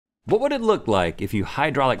What would it look like if you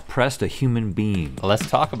hydraulic pressed a human being? Let's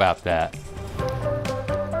talk about that.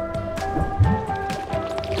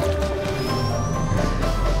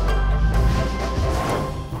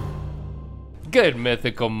 Good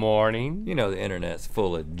mythical morning. You know the internet's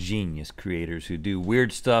full of genius creators who do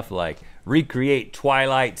weird stuff like recreate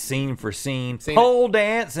Twilight scene for scene, pole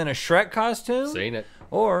dance in a Shrek costume. Seen it.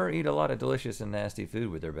 Or eat a lot of delicious and nasty food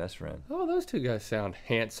with their best friend. Oh, those two guys sound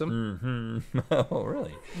handsome. Oh,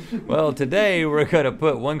 really? Well, today we're gonna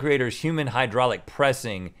put one creator's human hydraulic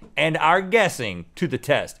pressing and our guessing to the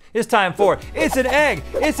test. It's time for It's an Egg,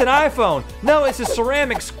 It's an iPhone, no, it's a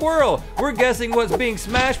ceramic squirrel. We're guessing what's being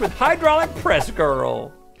smashed with hydraulic press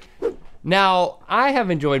girl. Now, I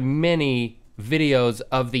have enjoyed many videos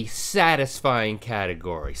of the satisfying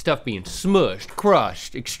category. Stuff being smushed,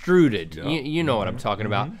 crushed, extruded. You know what I'm talking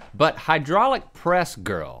about. But hydraulic press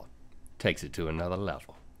girl takes it to another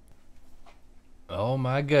level. Oh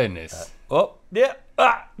my goodness.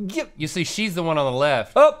 You see, she's the one on the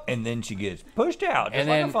left. And then she gets pushed out, just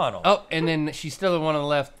like a funnel. And then she's still the one on the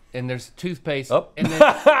left, and there's toothpaste. And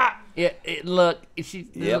then, look, she's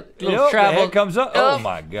little travel. The head comes up. Oh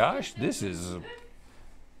my gosh, this is.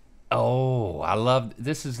 Oh, I love,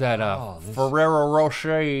 this is that Ferrero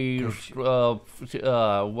Rocher,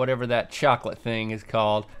 whatever that chocolate thing is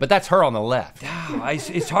called. But that's her on the left.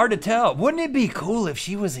 It's hard to tell. Wouldn't it be cool if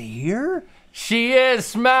she was here? She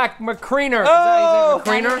is Smac Mcreanor. Oh! Is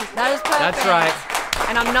that Mcreanor? That is perfect. That's right.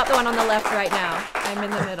 And I'm not the one on the left right now. I'm in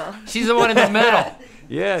the middle. She's the one in the middle.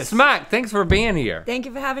 Yes. Smac, thanks for being here. Thank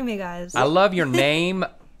you for having me, guys. I love your name.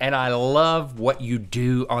 And I love what you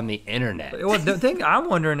do on the internet. Well, the thing I'm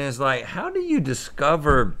wondering is like, how do you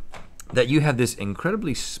discover that you have this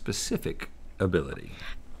incredibly specific ability?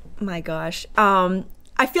 My gosh.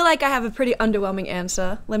 I feel like I have a pretty underwhelming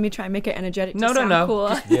answer. Let me try and make it energetic to sound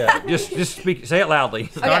cooler. Just speak, say it loudly.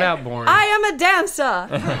 Start out boring. I am a dancer.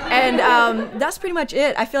 And that's pretty much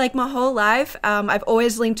it. I feel like my whole life, I've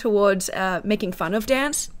always leaned towards making fun of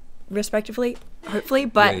dance, respectively. Hopefully,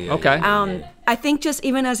 but I think just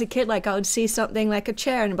even as a kid, like I would see something like a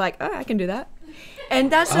chair and be like, oh, I can do that.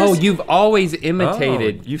 And that's you've always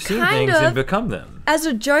imitated. You've seen things and become them. As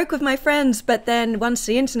a joke with my friends, but then once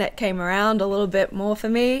the internet came around a little bit more for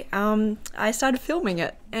me, I started filming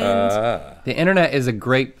it. And the internet is a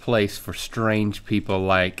great place for strange people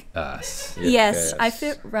like us. Yes, I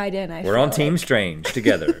fit right in. We're on Team Strange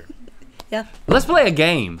together. Yeah. Let's play a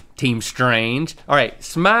game, Team Strange. All right,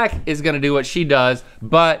 Smac is gonna do what she does,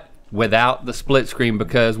 but without the split screen,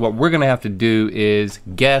 because what we're gonna have to do is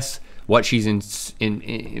guess what she's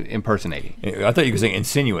impersonating. I thought you were saying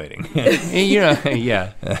insinuating.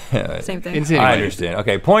 Yeah. Same thing. I understand.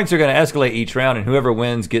 Okay, points are gonna escalate each round, and whoever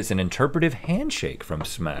wins gets an interpretive handshake from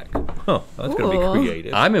Smac. Huh, that's gonna be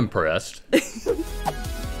creative. I'm impressed.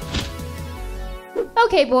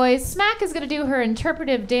 Okay, boys, Smac is gonna do her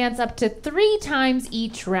interpretive dance up to 3 times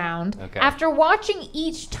each round. Okay. After watching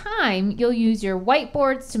each time, you'll use your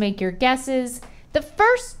whiteboards to make your guesses. The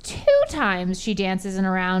first 2 times she dances in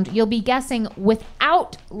a round, you'll be guessing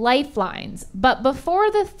without lifelines. But before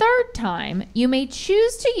the 3rd time, you may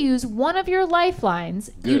choose to use one of your lifelines.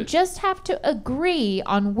 Good. You just have to agree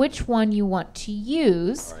on which one you want to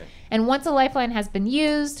use. All right. And once a lifeline has been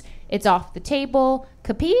used, it's off the table.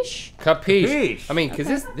 Capiche? Capiche. I mean,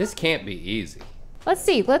 because this can't be easy. Let's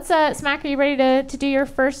see. Smac, are you ready to do your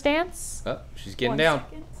first dance? Oh, she's getting down.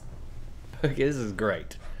 Okay, this is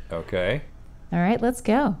great. Okay. All right, let's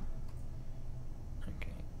go.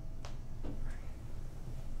 Okay.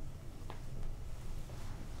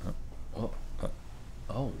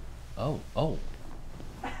 Oh.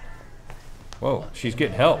 Whoa, she's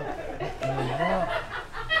getting help.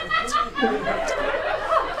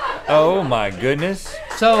 Oh my goodness.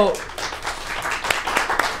 So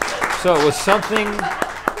it was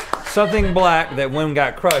something black that when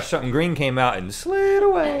got crushed, something green came out and slid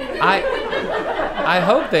away. I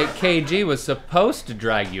hope that KG was supposed to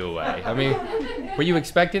drag you away. I mean, were you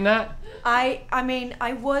expecting that? I mean,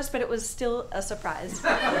 I was, but it was still a surprise.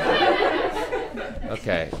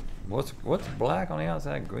 Okay. What's black on the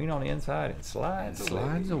outside, green on the inside? It slides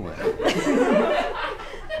away.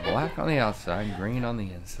 Black on the outside, green on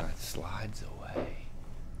the inside, slides away.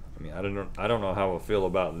 I mean, I don't know how I feel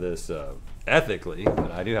about this ethically,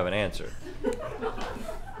 but I do have an answer.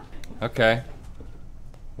 Okay.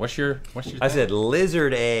 What's your I said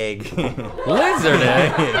lizard egg. Lizard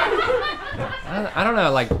egg? I don't know,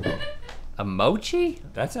 like a mochi?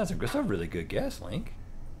 That's a really good guess, Link.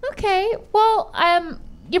 Okay, well,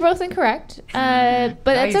 You're both incorrect, but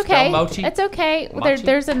that's okay. It's okay.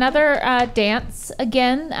 There's another dance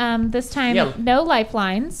again. This time, no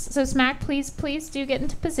lifelines. So Smac, please do get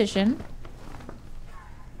into position.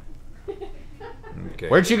 Okay.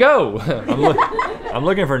 Where'd you go? I'm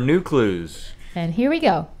looking for new clues. And here we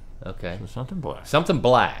go. Okay. So something black. Something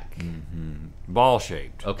black. Ball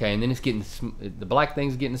shaped. Okay, and then it's getting the black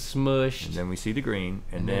thing's getting smushed. And then we see the green,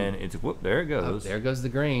 and then it's whoop. There it goes. Oh, there goes the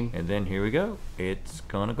green. And then here we go. It's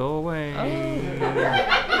gonna go away. Oh.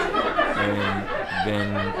 And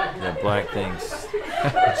then the black things.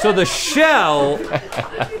 So the shell.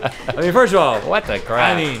 I mean, first of all, what the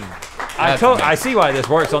crap? I mean, I see why this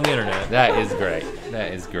works on the internet. That is great.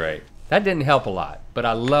 That is great. That didn't help a lot, but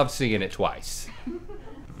I love seeing it twice.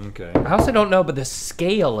 Okay. I also don't know, but the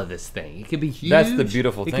scale of this thing, it could be huge. That's the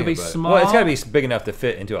beautiful thing. It could be small. Well, it's got to be big enough to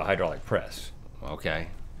fit into a hydraulic press. Okay.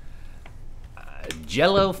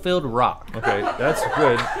 Jello-filled rock. Okay, that's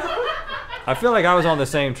good. I feel like I was on the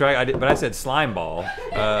same track, but I said slime ball,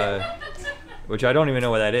 which I don't even know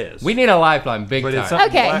what that is. We need a lifeline, big time. But it's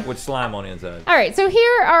something black with slime on the inside. All right, so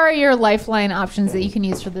here are your lifeline options that you can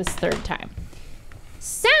use for this third time.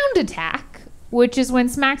 Sound attack, which is when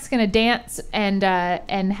Smac's gonna dance and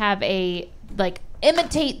have a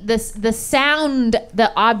imitate the sound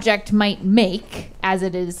the object might make as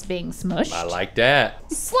it is being smushed. I like that.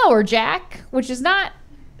 Slower Jack, which is not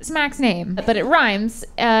Smac's name, but it rhymes,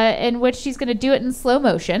 in which she's gonna do it in slow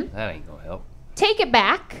motion. That ain't gonna help. Take it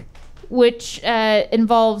back, which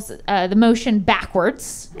involves the motion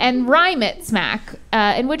backwards, and rhyme it, Smac,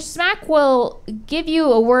 in which Smac will give you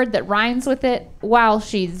a word that rhymes with it while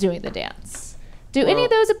she's doing the dance. Do any of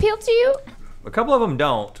those appeal to you? A couple of them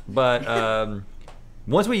don't, but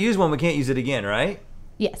once we use one, we can't use it again, right?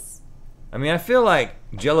 Yes. I mean, I feel like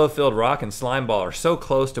Jello-filled rock and slime ball are so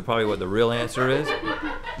close to probably what the real answer is.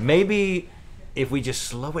 Maybe if we just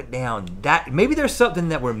slow it down, maybe there's something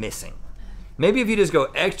that we're missing. Maybe if you just go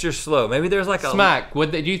extra slow, maybe there's like a Smac.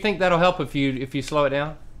 Do you think that'll help if you slow it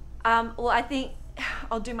down? Well, I think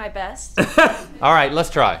I'll do my best. All right, let's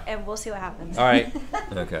try. And we'll see what happens. All right.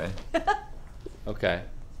 Okay. Okay.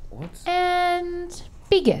 And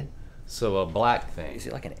begin. So a black thing. Is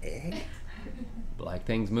it like an egg? Black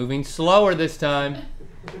thing's moving slower this time.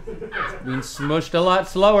 It's being smushed a lot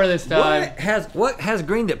slower this time. What has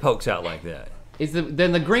green that pokes out like that?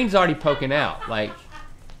 Then the green's already poking out,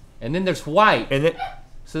 and then there's white. And then,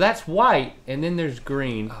 so that's white, and then there's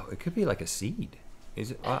green. Oh, it could be like a seed.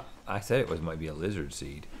 Is it? I said it might be a lizard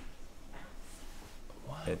seed.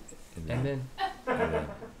 What?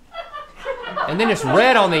 And then it's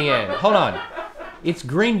red on the end. Hold on. It's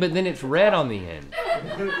green, but then it's red on the end.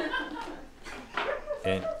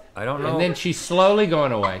 And I don't know. And then she's slowly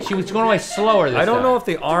going away. She was going away slower this time. I don't know if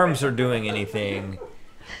the arms are doing anything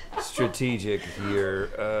strategic here.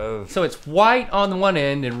 So it's white on the one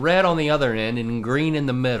end and red on the other end and green in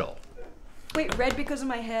the middle. Wait, red because of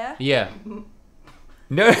my hair? Yeah.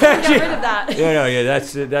 No, Get rid of that. Yeah,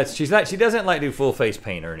 that's she doesn't like do full face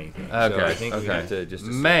paint or anything. Okay, so I think we have to just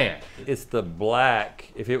it's the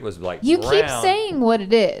black. If it was like you brown, keep saying what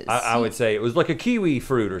it is. I would say it was like a kiwi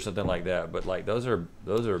fruit or something like that. But like those are.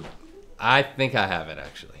 I think I have it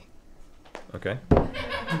actually. Okay. All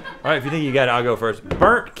right, if you think you got it, I'll go first.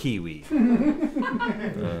 Burnt kiwi.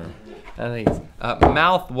 I think it's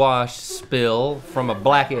mouthwash spill from a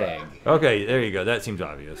black egg. Okay, there you go. That seems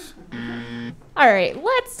obvious. All right,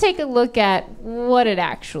 let's take a look at what it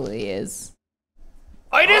actually is.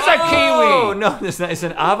 Oh, it is a kiwi! Oh, no, it's not. It's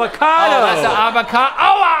an avocado. Oh, that's an avocado.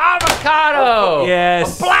 Oh, an avocado!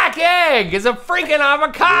 Yes. A black egg is a freaking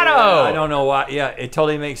avocado! Yeah, I don't know why. Yeah, it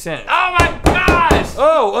totally makes sense. Oh, my gosh!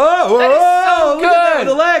 Oh, that is so look at that, good!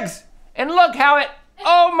 the legs! And look how it...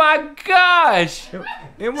 Oh, my gosh!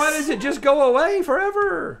 And why does it just go away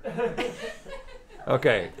forever?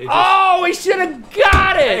 Okay. We should have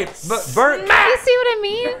got it! But burnt. You see what I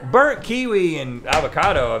mean? Burnt kiwi and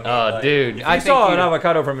avocado. I mean, dude. If you saw an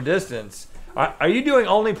avocado from a distance. Are you doing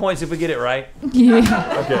only points if we get it right?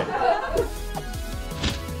 Yeah. Okay.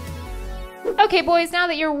 Okay, boys, now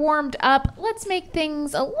that you're warmed up, let's make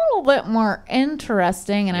things a little bit more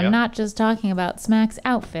interesting. And I'm not just talking about Smac's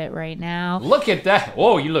outfit right now. Look at that.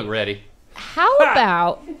 Whoa, you look ready. How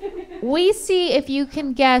about we see if you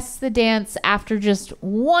can guess the dance after just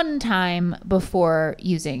one time before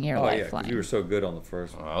using your lifeline? Yeah, you were so good on the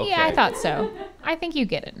first one. Okay. Yeah, I thought so. I think you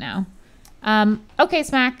get it now. Okay,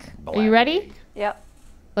 Smac, are you ready? Yep.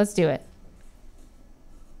 Let's do it.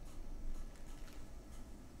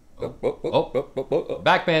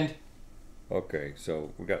 Backbend. Okay,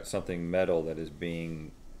 so we got something metal that is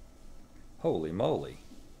being... Holy moly.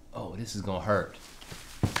 Oh, this is going to hurt.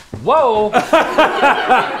 Whoa!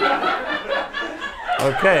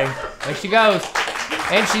 Okay. There she goes.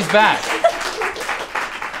 And she's back.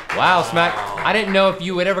 Wow, Smac. I didn't know if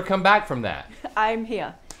you would ever come back from that. I'm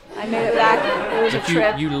here. I made it back. It was a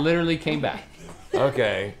trip. You literally came back.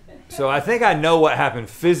 Okay. So I think I know what happened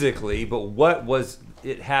physically, but what was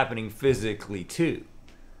it happening physically too?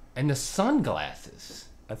 And the sunglasses.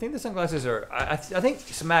 I think the sunglasses are. I think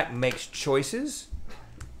Smac makes choices.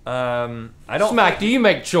 I don't. Smac, do you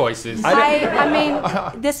make choices? I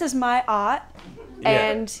mean, this is my art,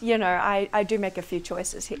 and you know, I do make a few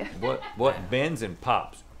choices here. What bends and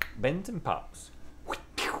pops? Bends and pops.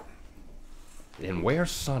 And wear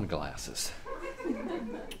sunglasses.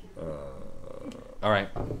 All right.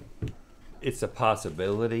 It's a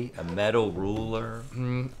possibility. A metal ruler.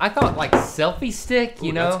 I thought like selfie stick,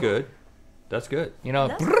 you know? That's good. That's good. You know?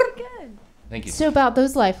 That's pretty good. Thank you. So about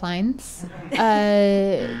those lifelines, which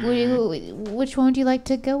one would you like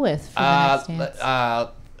to go with for the next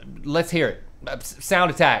dance? Let's hear it.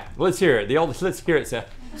 Sound attack. Let's hear it. Let's hear it, Seth.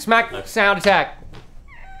 Smac, sound attack.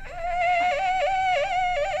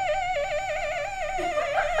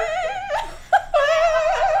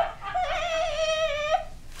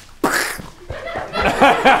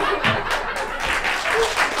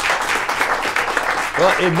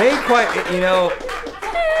 Well, it made quite,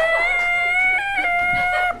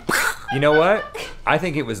 you know what? I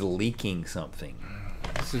think it was leaking something.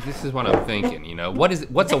 So this is what I'm thinking, you know.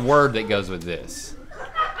 What's a word that goes with this?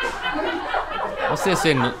 What's this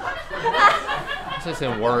in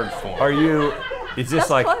word form? Is this That's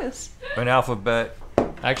like close. an alphabet?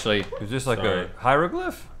 Actually, Is this like Sorry. a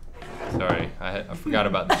hieroglyph? sorry, I forgot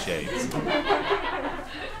about the shades.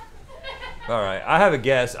 All right, I have a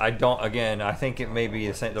guess. I think it may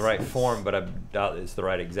be the right form, but I doubt it's the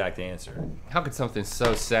right exact answer. How could something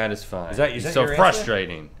so satisfying Is that be your so answer?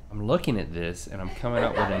 frustrating? I'm looking at this and I'm coming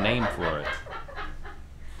up with a name for it.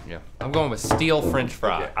 Yeah, I'm going with steel French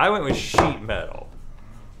fry. Okay, I went with sheet metal.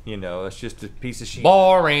 It's just a piece of sheet.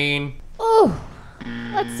 Boring. Ooh,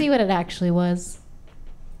 let's see what it actually was.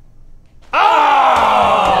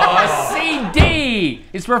 Oh, a CD.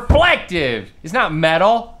 It's reflective. It's not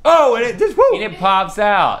metal. Oh, and it just And it pops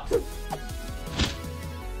out.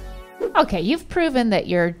 Okay, you've proven that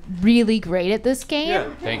you're really great at this game. Yeah.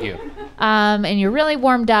 Thank you. And you're really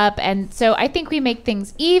warmed up, and so I think we make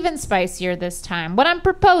things even spicier this time. What I'm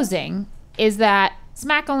proposing is that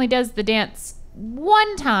Smac only does the dance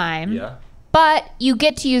one time, Yeah. but you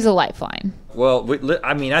get to use a lifeline. Well,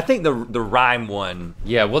 I think the rhyme one.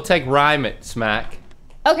 Yeah, we'll take rhyme it, Smac.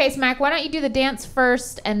 Okay, Smac, why don't you do the dance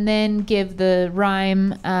first and then give the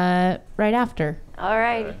rhyme right after? All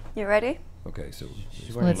right, you ready? Okay, so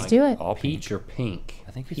Let's do it. all Peach or pink?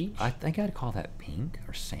 I think peach. I think I'd call that pink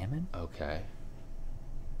or salmon. Okay.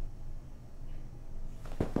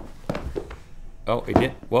 Oh, it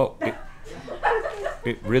didn't. Well,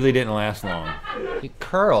 it really didn't last long. It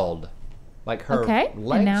curled. Like her Okay,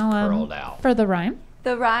 legs and now curled out. for the rhyme.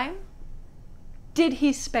 The rhyme. Did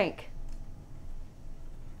he spank?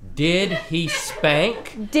 Did he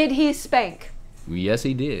spank? Did he spank? Yes,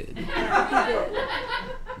 he did.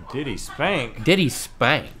 Did he spank? Did he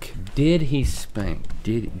spank? Did he spank?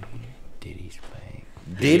 Did he spank?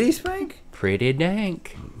 Did he spank? Pretty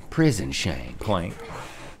dank. Prison shank. Clank.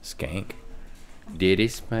 Skank. Did he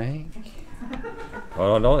spank?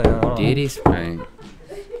 Hold on. Did he spank?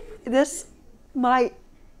 This might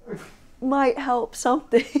help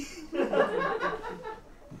something.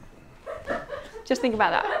 Just think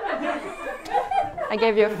about that. I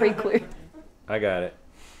gave you a free clue. I got it.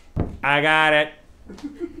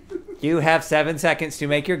 You have 7 seconds to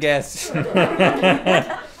make your guess. All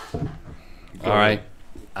right.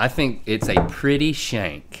 I think it's a pretty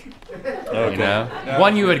shank. Okay. You know?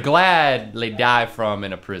 One you would gladly die from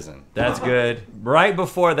in a prison. That's good. Right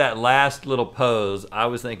before that last little pose, I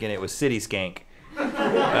was thinking it was City Skank.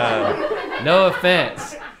 No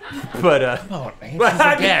offense. But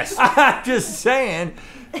Guess. I'm just saying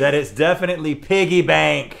that it's definitely Piggy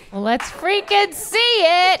Bank. Well, let's freaking see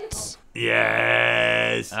it.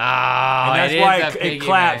 Yes. Oh, And that's it is why a it piggy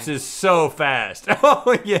claps bank. is so fast.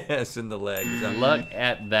 Oh yes, in the legs. Look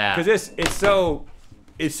at that. Because it's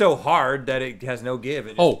so hard that it has no give.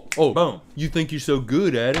 It just, boom. You think you're so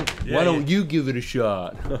good at it? Yeah, Why don't you give it a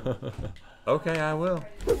shot? Okay, I will.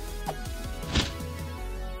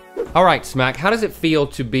 All right, Smac, how does it feel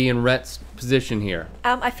to be in Rhett's position here?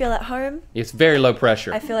 I feel at home. It's very low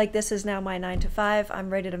pressure. I feel like this is now my 9 to 5. I'm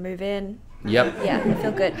ready to move in. Yep. Yeah, I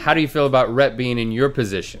feel good. How do you feel about Rhett being in your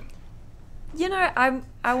position? You know,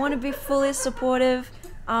 I want to be fully supportive.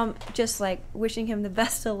 Just like wishing him the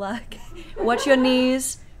best of luck. Watch your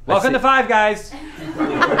knees. Welcome to Five Guys.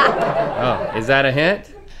 Oh, is that a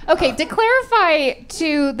hint? Okay, to clarify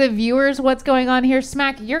to the viewers what's going on here,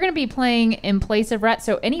 Smac, you're going to be playing in place of Rhett,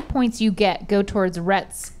 so any points you get go towards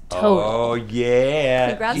Rhett's total. Oh, yeah.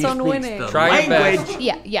 Congrats on winning. Try your best.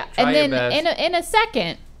 Yeah. Try And your then best. in a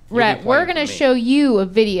second, You'll be Rhett, we're playing going to for me. show you a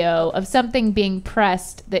video of something being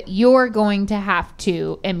pressed that you're going to have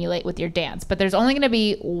to emulate with your dance. But there's only going to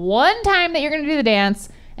be one time that you're going to do the dance,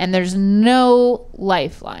 and there's no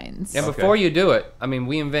lifelines. And before you do it, I mean,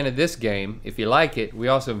 we invented this game. If you like it, we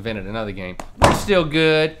also invented another game. We're still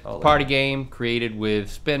good. Party game created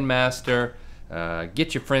with Spin Master.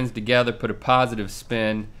 Get your friends together, put a positive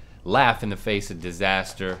spin, laugh in the face of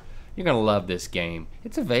disaster. You're gonna love this game.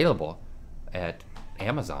 It's available at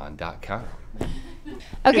Amazon.com.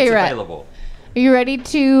 Okay, It's Rhett, available. are you ready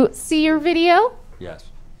to see your video? Yes.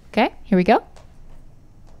 Okay, here we go.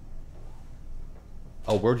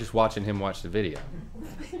 Oh, we're just watching him watch the video.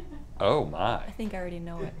 Oh, my. I think I already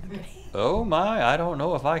know it. Okay. Oh, my. I don't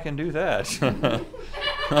know if I can do that.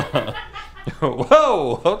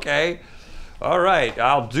 Whoa, okay. All right,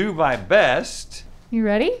 I'll do my best. You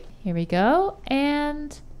ready? Here we go,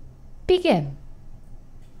 and begin.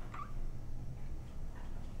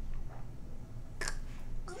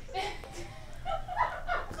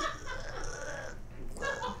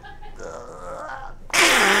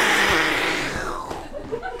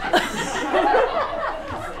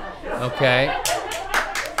 Okay. I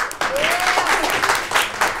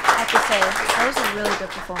have to say, that was a really good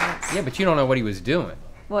performance. Yeah, but you don't know what he was doing.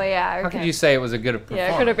 Well, yeah, okay. How could you say it was a good performance?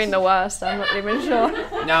 Yeah, it could have been the worst. I'm not even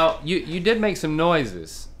sure. Now, you did make some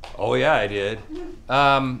noises. Oh, yeah, I did.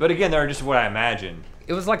 But again, they're just what I imagined.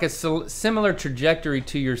 It was like a similar trajectory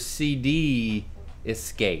to your CD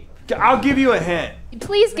escape. I'll give you a hint.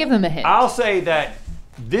 Please give them a hint. I'll say that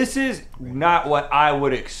this is not what I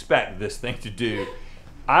would expect this thing to do.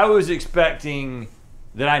 I was expecting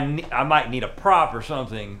that I might need a prop or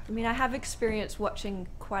something. I mean, I have experience watching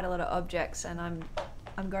quite a lot of objects, and I'm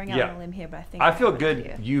going out on a limb here, but I think I feel have an good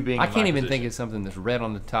idea. you being I in my can't even think position. of something that's red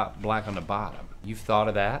on the top, black on the bottom. You've thought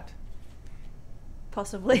of that?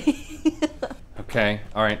 Possibly. Okay,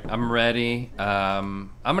 all right, I'm ready.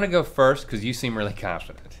 I'm gonna go first because you seem really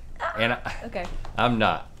confident. And Okay. I'm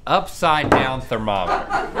not. Upside down thermometer.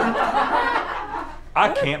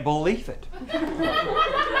 I can't believe it.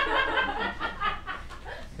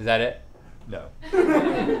 Is that it? No.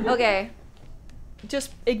 Okay.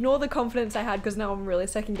 Just ignore the confidence I had because now I'm really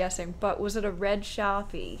second guessing. But was it a red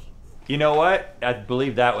Sharpie? You know what? I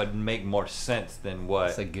believe that would make more sense than what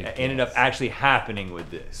That's a good ended up guess. actually happening with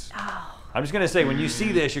this. Oh. I'm just gonna say, when you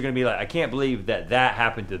see this, you're gonna be like, I can't believe that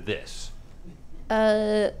happened to this.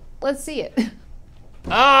 Let's see it.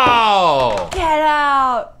 Oh! Get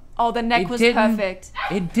out! Oh, the neck It was didn't- perfect.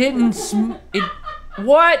 It didn't.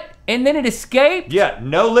 What? And then it escaped? Yeah,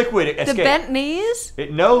 no liquid The escape. bent knees?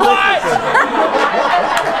 No liquid.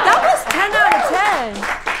 That was 10 out of 10.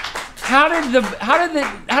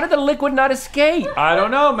 How did the liquid not escape? I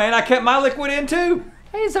don't know, man. I kept my liquid in too.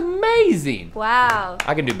 It's amazing. Wow.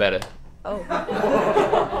 I can do better.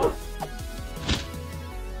 Oh.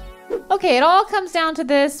 Okay, it all comes down to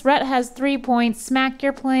this. Rhett has 3 points. Smac,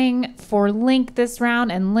 you're playing for Link this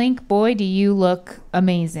round, and Link, boy, do you look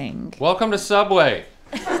amazing. Welcome to Subway.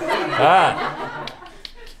 Ah.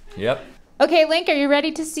 Yep. Okay, Link, are you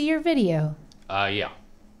ready to see your video? Yeah.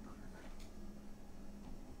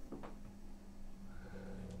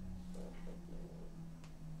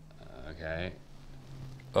 Okay.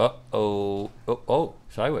 Uh-oh. Oh,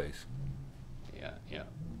 sideways. Yeah.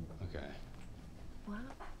 Okay. Wow.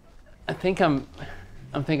 I think I'm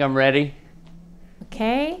ready.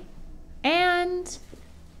 Okay, and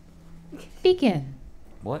begin.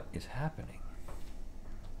 What is happening?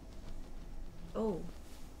 Oh.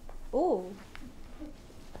 Oh.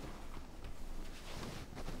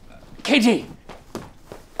 KG.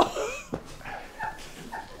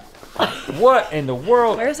 What in the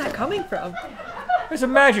world? Where is that coming from? It's a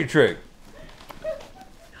magic trick.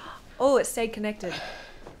 Oh, it stayed connected.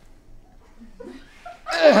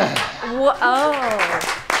 Oh.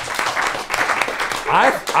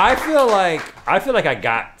 I feel like I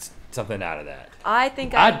got something out of that. I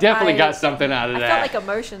think I definitely got something out of I that. felt like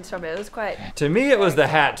emotions from it. It was quite. To me, it was the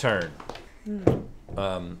hat turn.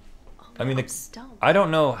 I mean, Stumped. I don't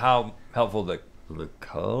know how helpful the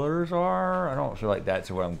colors are. I don't feel like that's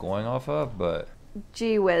what I'm going off of, but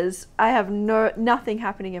Gee whiz, I have nothing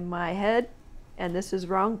happening in my head, and this is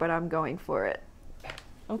wrong, but I'm going for it.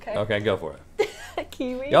 Okay. okay, go for it.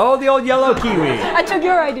 Kiwi. Oh, the old yellow kiwi. I took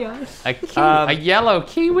your idea. A yellow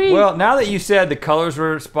kiwi? Well, now that you said the colors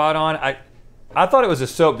were spot on, I thought it was a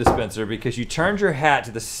soap dispenser because you turned your hat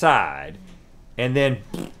to the side and then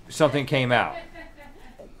something came out.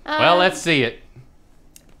 Well, let's see it.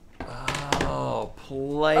 Oh,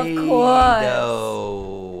 Play-Doh.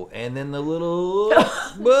 And then the little...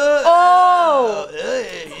 Oh!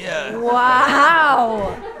 Yeah.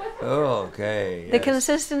 Wow. Okay. The yes.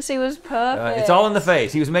 consistency was perfect. It's all in the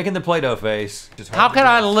face. He was making the Play-Doh face. How could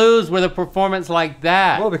I lose with a performance like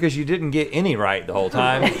that? Well, because you didn't get any right the whole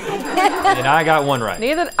time. And I got one right.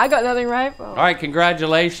 I got nothing right. All right,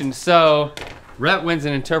 congratulations. So, Rhett wins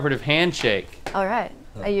an interpretive handshake. All right.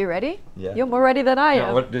 Are you ready? Yeah. You're more ready than I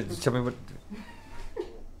am. Tell me what...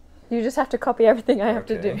 You just have to copy everything I have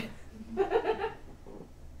to do.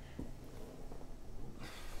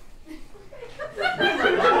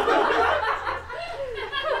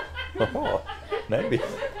 Oh, maybe.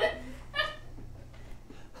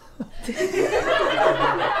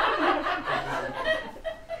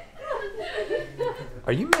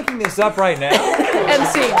 Are you making this up right now? And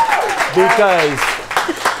scene. Because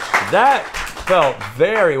that felt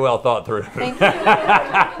very well thought through. Thank you.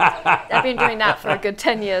 I've been doing that for a good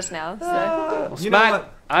 10 years now. So. You know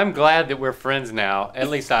what? I'm glad that we're friends now. At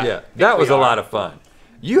least I. Yeah, that was a lot of fun.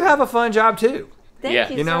 You have a fun job too.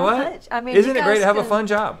 Thank you know so what? much. I mean, isn't it great to have a fun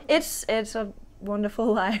job? It's a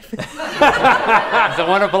wonderful life. It's a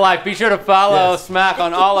wonderful life. Be sure to follow Smac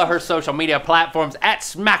on all of her social media platforms at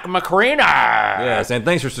Smac Mcreanor. Yes, and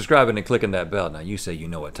thanks for subscribing and clicking that bell. Now you say you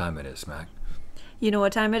know what time it is, Smac. You know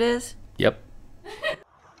what time it is? Yep.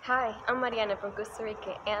 Hi, I'm Mariana from Costa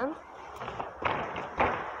Rica, and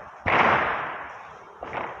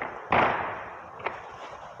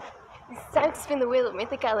it's time to spin the wheel of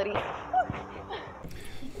mythicality.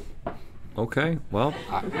 Okay, well,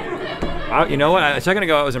 you know what? A second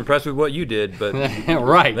ago I was impressed with what you did, but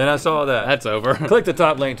right. Then I saw that. That's over. Click the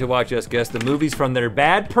top link to watch us guess the movies from their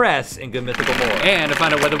bad press in Good Mythical More. And to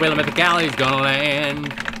find out where the wheel of mythicality is gonna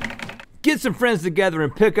land. Get some friends together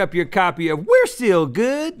and pick up your copy of We're Still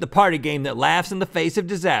Good, the party game that laughs in the face of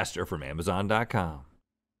disaster from Amazon.com.